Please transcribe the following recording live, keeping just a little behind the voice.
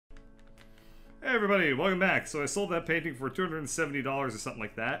Hey everybody, welcome back. So I sold that painting for $270 or something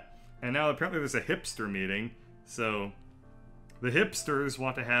like that, and now apparently there's a hipster meeting. So the hipsters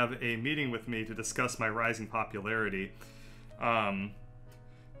want to have a meeting with me to discuss my rising popularity.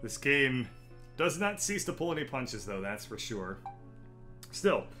 This game does not cease to pull any punches though, that's for sure.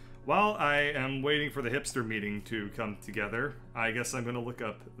 Still, while I am waiting for the hipster meeting to come together, I guess I'm going to look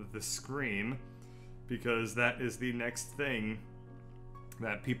up the Scream, because that is the next thing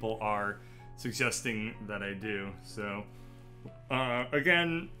that people are suggesting that I do. So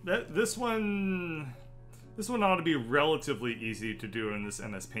again, this one ought to be relatively easy to do in this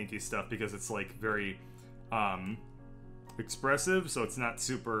MS Painty stuff, because it's like very expressive, so it's not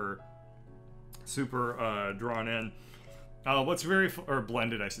super drawn in. What's very or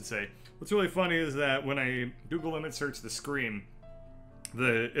blended, I should say. What's really funny is that when I Google image search the Scream,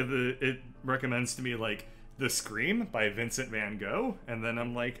 it recommends to me like The Scream by Vincent van Gogh, and then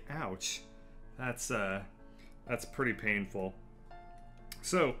I'm like, ouch. That's pretty painful.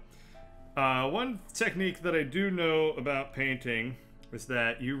 So, one technique that I do know about painting is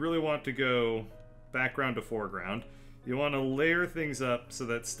that you really want to go background to foreground. You want to layer things up so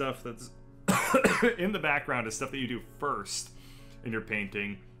that stuff that's in the background is stuff that you do first in your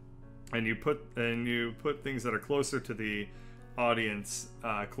painting, and you put things that are closer to the audience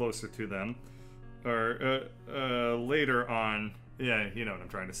closer to them, or later on. Yeah, you know what I'm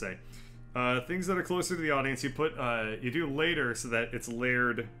trying to say. Things that are closer to the audience, you do later, so that it's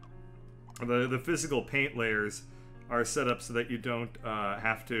layered. The physical paint layers are set up so that you don't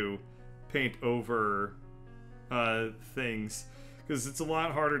have to paint over things, because it's a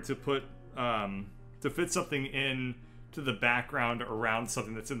lot harder to put to fit something in to the background around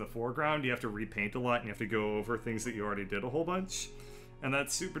something that's in the foreground. You have to repaint a lot, and you have to go over things that you already did a whole bunch, and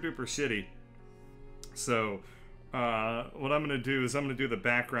that's super duper shitty. So what I'm gonna do is I'm gonna do the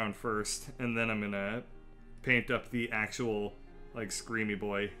background first, and then I'm gonna paint up the actual like Screamy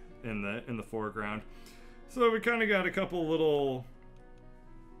boy in the foreground. So we kind of got a couple little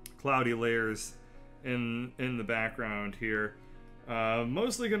cloudy layers in the background here.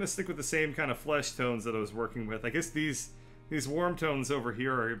 Mostly gonna stick with the same kind of flesh tones that I was working with. I guess these warm tones over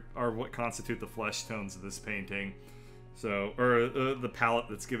here are what constitute the flesh tones of this painting. So, or the palette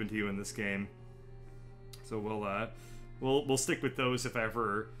that's given to you in this game. So we'll stick with those if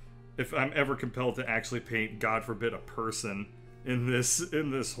I'm ever compelled to actually paint, God forbid, a person in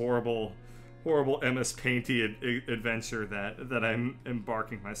this horrible MS Painty adventure that I'm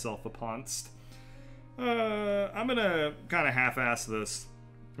embarking myself upon. I'm gonna kind of half-ass this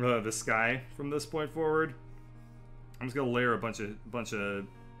sky from this point forward. I'm just gonna layer a bunch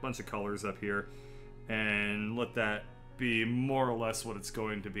of colors up here and let that be more or less what it's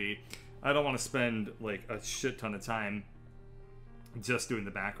going to be. I don't want to spend like a shit ton of time just doing the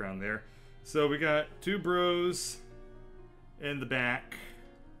background there. So we got two bros in the back,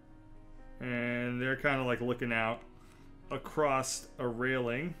 and they're kind of like looking out across a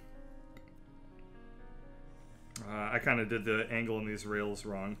railing. I kind of did the angle on these rails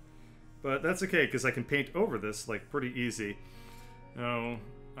wrong, but that's okay, because I can paint over this like pretty easy. I'm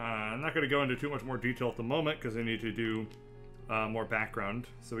not going to go into too much more detail at the moment, because I need to do more background.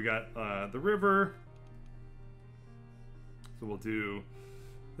 So we got the river, so we'll do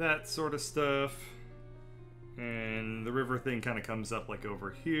that sort of stuff, and the river thing kind of comes up like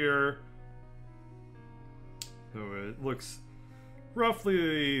over here, so it looks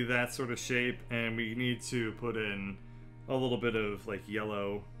roughly that sort of shape, and we need to put in a little bit of like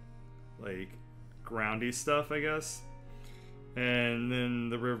yellow, like groundy stuff, I guess. And then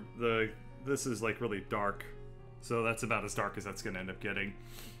the river, this is like really dark, so that's about as dark as that's gonna end up getting.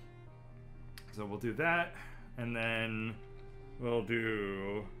 So we'll do that, and then we'll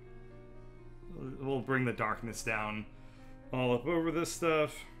bring the darkness down all up over this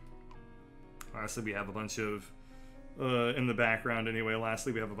stuff. Lastly, we have a bunch of in the background anyway.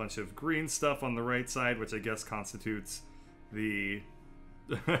 Lastly, we have a bunch of green stuff on the right side, which I guess constitutes the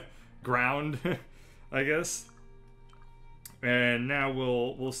ground, I guess. And now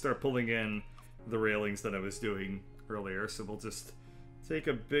we'll start pulling in the railings that I was doing earlier. So we'll just take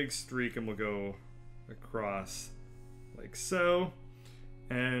a big streak and we'll go across like so,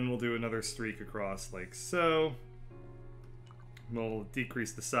 and we'll do another streak across like so. We'll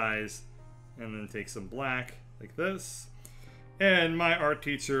decrease the size and then take some black like this. And my art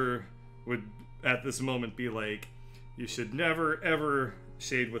teacher would at this moment be like, you should never ever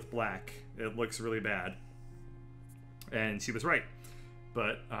shade with black, it looks really bad. And she was right,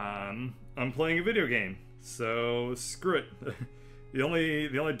 but I'm playing a video game, so screw it. The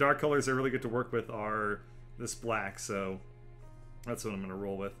only dark colors I really get to work with are this black, so that's what I'm gonna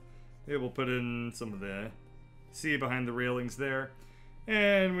roll with. Okay, we'll put in some of the sea behind the railings there.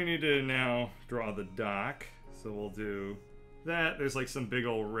 And we need to now draw the dock. So we'll do that. There's like some big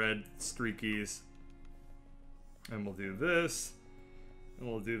old red streakies. And we'll do this. And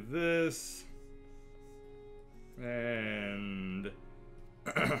we'll do this. And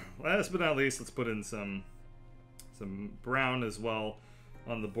last but not least, let's put in some brown as well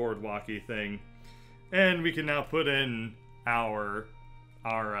on the boardwalky thing. And we can now put in our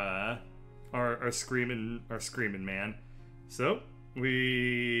screaming man. So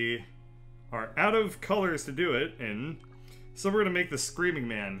we are out of colors to do it, and so we're gonna make the screaming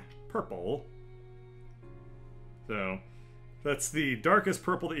man purple. So that's the darkest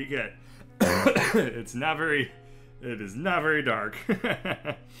purple that you get. It is not very dark,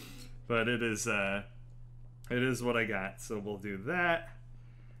 but it is what I got. So we'll do that,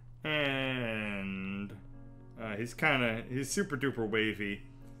 and he's super duper wavy.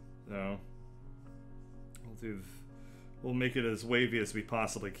 So we'll make it as wavy as we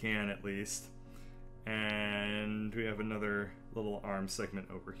possibly can, at least. And we have another little arm segment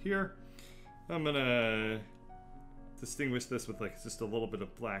over here. I'm gonna distinguish this with like just a little bit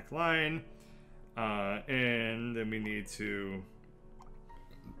of black line, and then we need to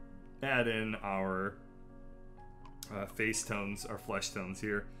add in our face tones, our flesh tones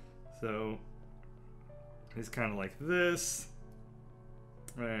here. So he's kind of like this,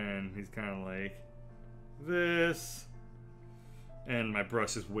 and he's kind of like this, and my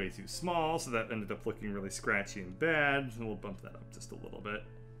brush is way too small, so that ended up looking really scratchy and bad. And we'll bump that up just a little bit.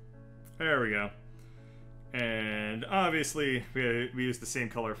 There we go. And obviously we used the same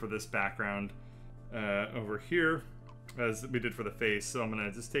color for this background over here as we did for the face. So I'm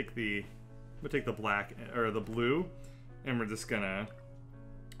gonna just take the black or the blue, and we're gonna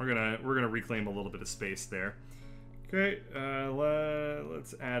reclaim a little bit of space there. Okay,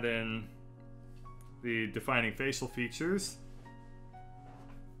 let's add in the defining facial features.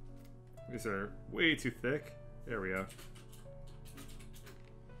 These are way too thick. There we go.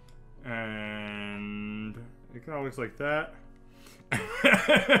 And it kind of looks like that.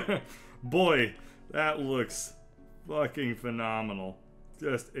 Boy, that looks fucking phenomenal.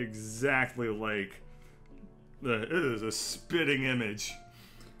 Just exactly like it is a spitting image.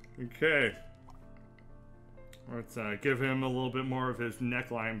 Okay. Let's give him a little bit more of his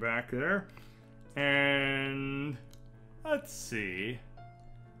neckline back there. And let's see.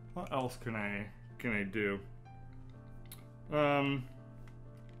 What else can I do?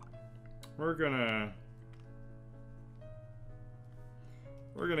 We're gonna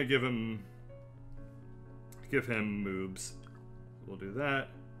give him moobs. We'll do that.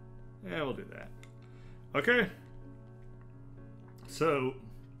 Yeah, we'll do that. Okay. So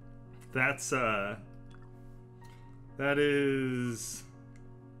that is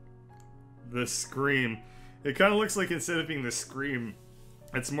the scream. It kind of looks like instead of being the scream,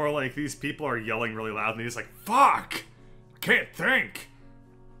 it's more like these people are yelling really loud and he's like, "Fuck! I can't think!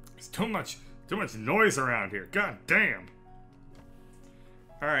 There's too much noise around here. God damn!"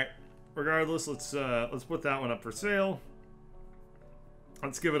 Alright. Regardless, let's put that one up for sale.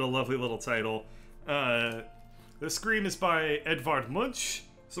 Let's give it a lovely little title. The scream is by Edvard Munch,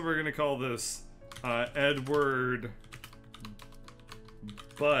 so we're gonna call this Edward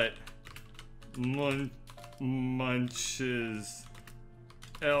Butt Munch's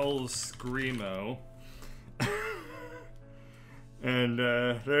El Screamo. And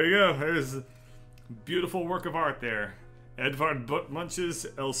there you go. There's a beautiful work of art there. Edvard Butt Munch's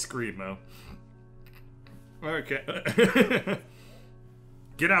El Screamo. Okay.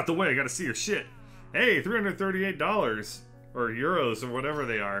 Get out the way. I gotta see your shit. Hey, $338 or euros or whatever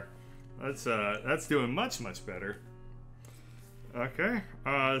they are. That's doing much better. Okay.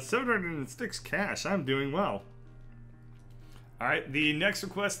 706 cash. I'm doing well. All right. The next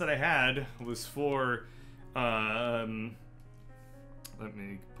request that I had was for. Let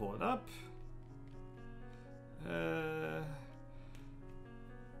me pull it up.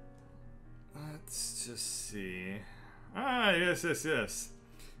 Let's just see. Yes.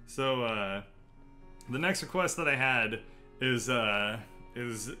 So, the next request that I had is oh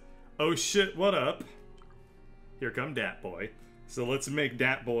shit, what up? Here come Dat Boy. So let's make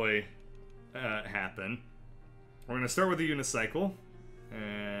Dat Boy happen. We're gonna start with the unicycle,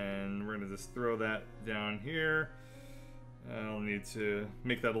 and we're gonna just throw that down here. I'll need to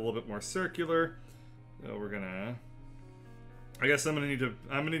make that a little bit more circular. So we're gonna. I guess I'm gonna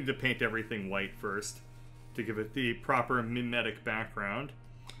need to paint everything white first to give it the proper mimetic background.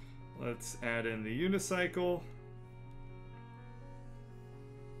 Let's add in the unicycle.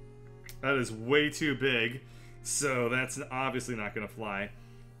 That is way too big, so that's obviously not gonna fly.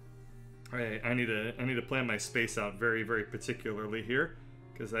 I need to plan my space out very, very particularly here,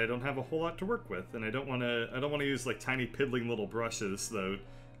 because I don't have a whole lot to work with, and I don't want to use like tiny piddling little brushes though.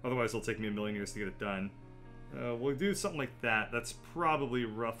 Otherwise, it'll take me a million years to get it done. We'll do something like that. That's probably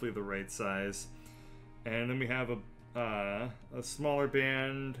roughly the right size. And then we have a smaller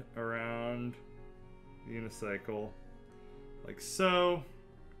band around the unicycle, like so.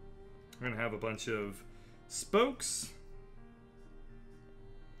 We're gonna have a bunch of spokes.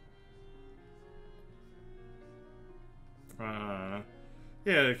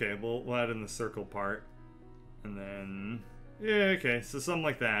 Yeah, okay, we'll add in the circle part. And then, yeah, okay, so something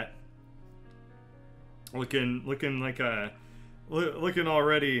like that. Looking like looking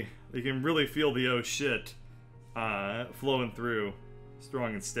already, you can really feel the oh shit flowing through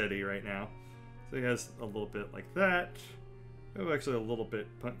strong and steady right now. So he has a little bit like that. Oh, actually a little bit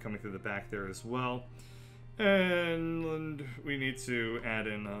coming through the back there as well. And we need to add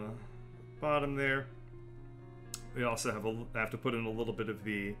in a bottom there. We also have to put in a little bit of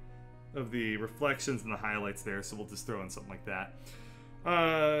the reflections and the highlights there, so we'll just throw in something like that.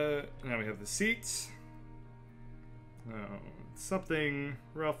 Now we have the seats. Something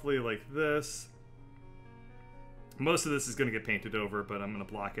roughly like this. Most of this is going to get painted over, but I'm going to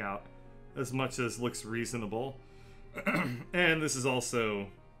block out as much as looks reasonable. And this is also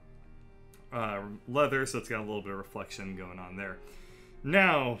leather, so it's got a little bit of reflection going on there.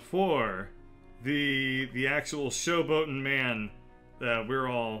 Now for the actual showboating man that we're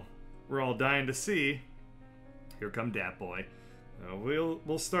all dying to see. Here come Dat Boy.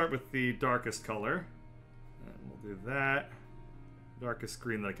 We'll start with the darkest color, and we'll do that. Darkest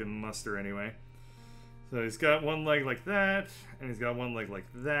green that I can muster anyway. So he's got one leg like that, and he's got one leg like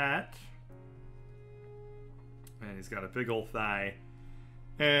that, and he's got a big old thigh,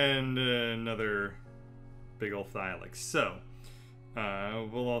 and another big old thigh like so.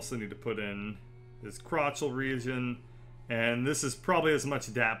 We'll also need to put in his crotchal region, and this is probably as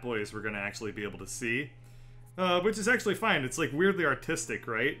much Dat Boy as we're going to actually be able to see, which is actually fine. It's like weirdly artistic,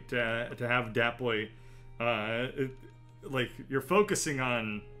 right? To have Dat Boy, like you're focusing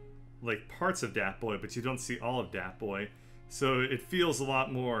on like parts of Dat Boy, but you don't see all of Dat Boy, so it feels a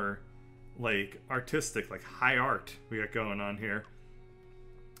lot more like artistic, like high art we got going on here.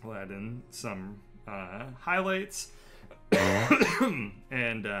 We'll add in some highlights,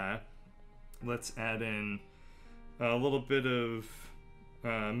 and let's add in a little bit of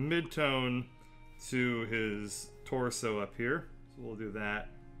mid-tone to his torso up here. So we'll do that.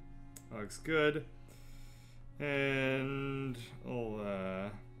 Looks good. And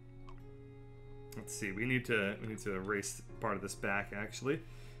let's see. We need to erase part of this back actually.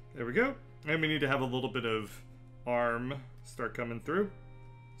 There we go. And we need to have a little bit of arm start coming through.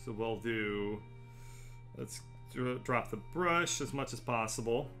 So we'll do. Let's drop the brush as much as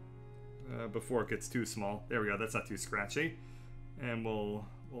possible. Before it gets too small. There we go, that's not too scratchy. And we'll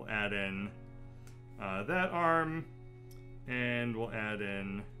add in that arm, and we'll add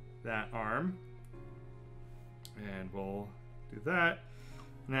in that arm, and we'll do that.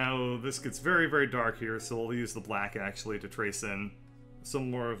 Now this gets very, very dark here, so we'll use the black actually to trace in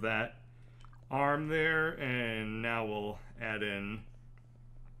some more of that arm there, and now we'll add in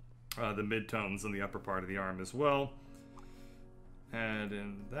the midtones on the upper part of the arm as well. Add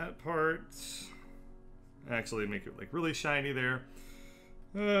in that part. Actually make it like really shiny there.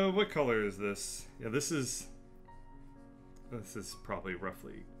 What color is this? Yeah, this is probably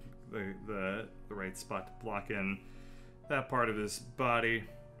roughly the right spot to block in that part of his body.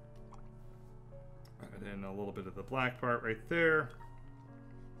 Add in a little bit of the black part right there.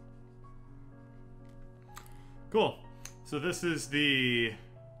 Cool. So this is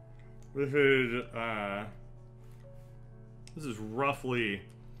this is roughly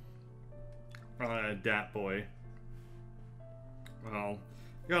Dat Boy. Well,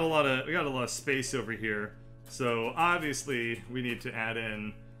 we got a lot of space over here, so obviously we need to add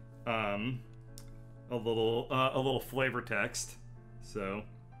in a little flavor text. So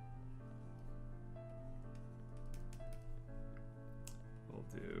we'll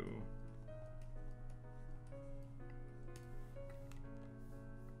do.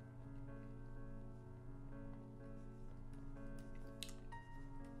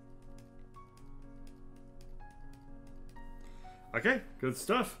 Okay, good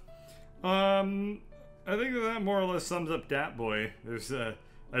stuff. I think that more or less sums up Dat Boy. There's I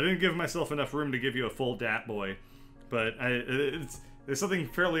didn't give myself enough room to give you a full Dat Boy, but there's something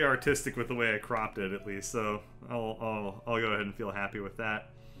fairly artistic with the way I cropped it, at least. So I'll go ahead and feel happy with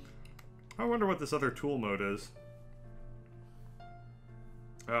that. I wonder what this other tool mode is.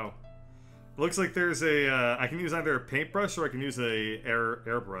 Oh, Looks like there's a, I can use either a paintbrush or I can use a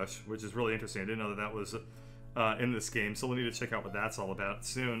airbrush, which is really interesting. I didn't know that that was in this game, so we'll need to check out what that's all about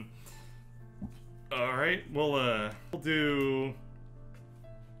soon. Alright, we'll do,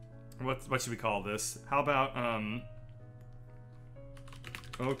 what should we call this? How about,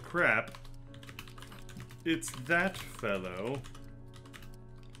 oh crap. It's that fellow.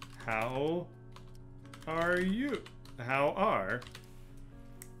 How are you? How are?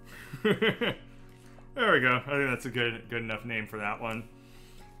 There we go. I think that's a good enough name for that one.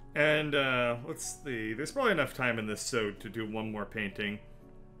 And let's see. There's probably enough time in this so to do one more painting.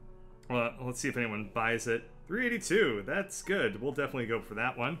 Well, let's see if anyone buys it. 382. That's good. We'll definitely go for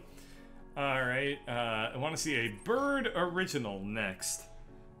that one. All right. I want to see a bird original next.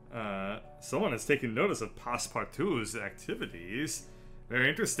 Someone has taken notice of Passpartout's activities. Very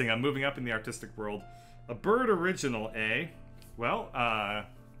interesting. I'm moving up in the artistic world. A bird original, eh? Well, I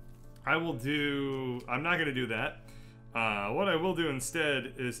will do... I'm not going to do that. What I will do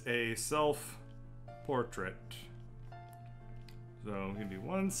instead is a self-portrait. So, give me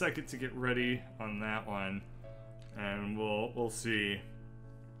 1 second to get ready on that one. And we'll see.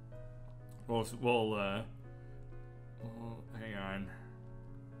 We'll hang on.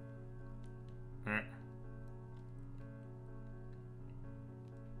 Alright.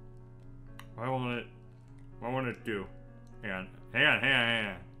 What won't it do? Hang on. Hang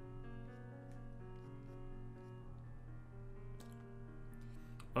on.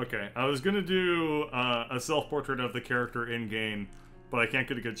 Okay, I was gonna do a self-portrait of the character in-game, but I can't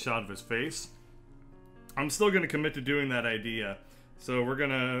get a good shot of his face. I'm still gonna commit to doing that idea. So we're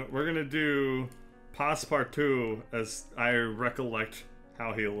gonna do Passpartout as I recollect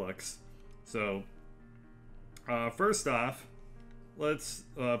how he looks. So first off, let's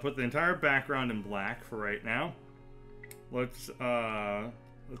put the entire background in black for right now. Let's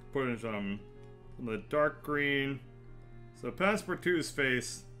put in some of the dark green. So Passpartout's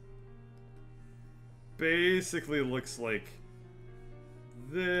face basically looks like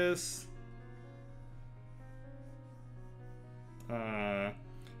this.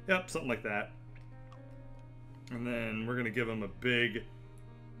 Yep, something like that. And then we're gonna give him a big,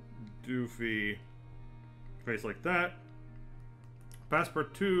 doofy face like that.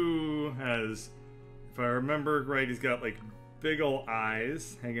 Passpartout has, if I remember right, he's got like big old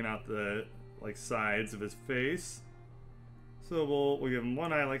eyes hanging out the like sides of his face. So we'll give him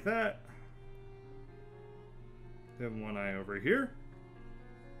one eye like that. Give him one eye over here.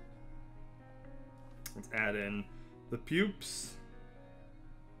 Let's add in the pupils.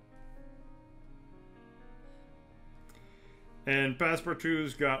 And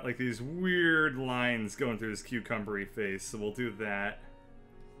Passpartout's got like these weird lines going through his cucumbery face, so we'll do that.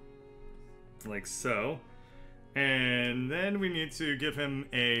 Like so. And then we need to give him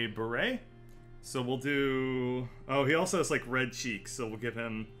a beret. So we'll do... Oh, he also has like red cheeks, so we'll give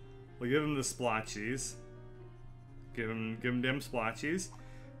him the splotchies. Give him them splotchies.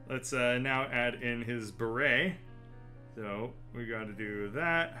 Let's now add in his beret. So we gotta do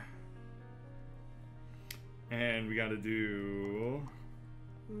that. And we gotta do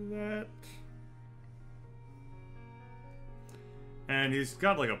that. And he's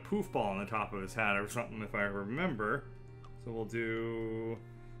got like a poof ball on the top of his hat or something if I remember. So we'll do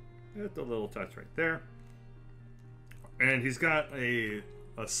just a little touch right there. And he's got a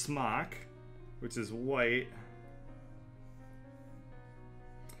smock, which is white.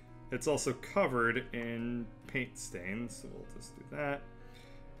 It's also covered in paint stains, so we'll just do that.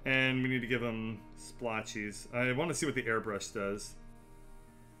 And we need to give him splotchies. I want to see what the airbrush does.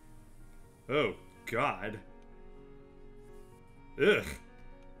 Oh, God. Ugh.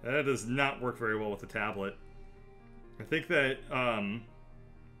 That does not work very well with the tablet. I think that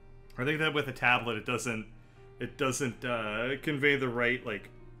with a tablet it doesn't convey the right like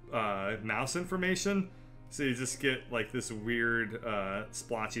mouse information. So you just get like this weird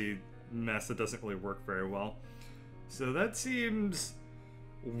splotchy mess that doesn't really work very well. So that seems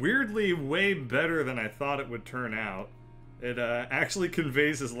weirdly way better than I thought it would turn out. It actually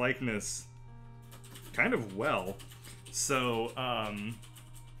conveys his likeness kind of well. So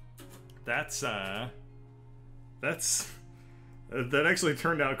that actually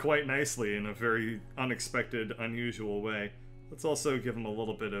turned out quite nicely in a very unexpected, unusual way. Let's also give him a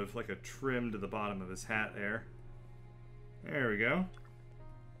little bit of like a trim to the bottom of his hat there. There we go.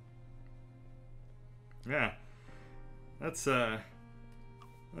 Yeah. That's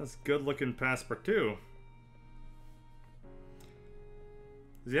good looking Passpartout.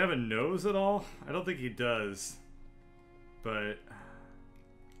 Does he have a nose at all? I don't think he does. But,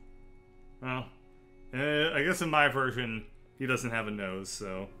 well, I guess in my version, he doesn't have a nose,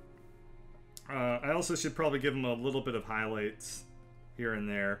 so I also should probably give him a little bit of highlights here and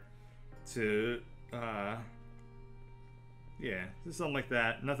there to, yeah, just something like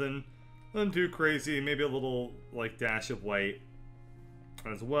that. Nothing too crazy. Maybe a little, like, dash of white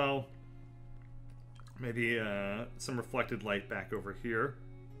as well. Maybe some reflected light back over here.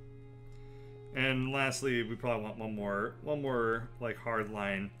 And lastly, we probably want one more like hard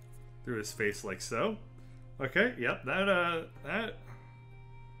line through his face, like so. Okay, yep, that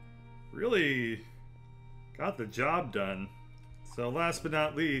really got the job done. So last but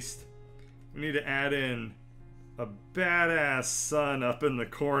not least, we need to add in a badass sun up in the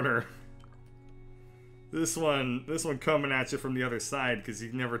corner. This one coming at you from the other side, because you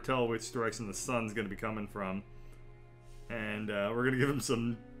can never tell which direction the sun's going to be coming from. And we're going to give him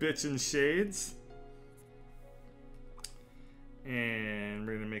some bitchin' shades. And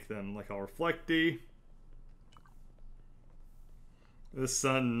we're going to make them like all reflecty. The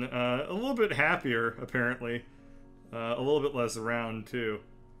sun, a little bit happier, apparently. A little bit less round, too.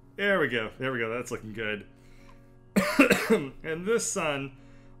 There we go. There we go. That's looking good. And this sun,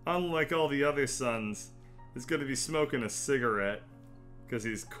 unlike all the other suns, is going to be smoking a cigarette because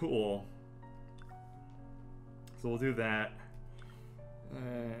he's cool. So we'll do that.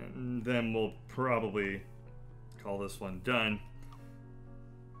 And then we'll probably call this one done.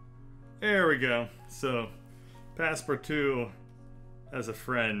 There we go. So, Passpartout has a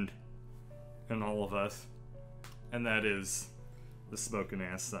friend in all of us. And that is the smoking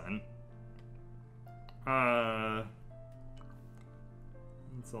ass sun.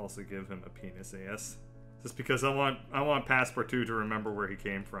 Let's also give him a penis ass. Just because I want Passpartout to remember where he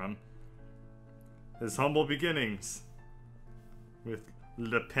came from. His humble beginnings with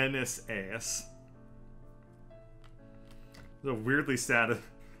Le Penis ass. The weirdly sad,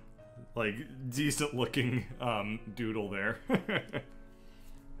 like, decent looking doodle there.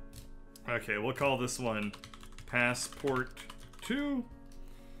 Okay, we'll call this one Passport 2.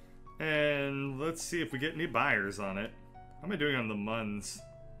 And let's see if we get any buyers on it. How am I doing on the Muns?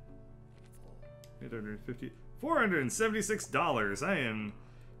 $476.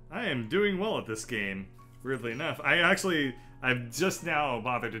 I am doing well at this game, weirdly enough. I've just now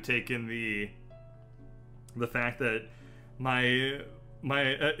bothered to take in the fact that my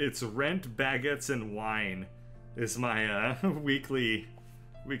it's rent, baguettes, and wine is my weekly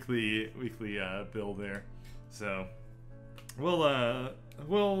bill there. So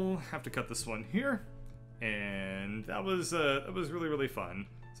we'll have to cut this one here, and that was really fun.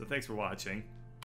 So thanks for watching.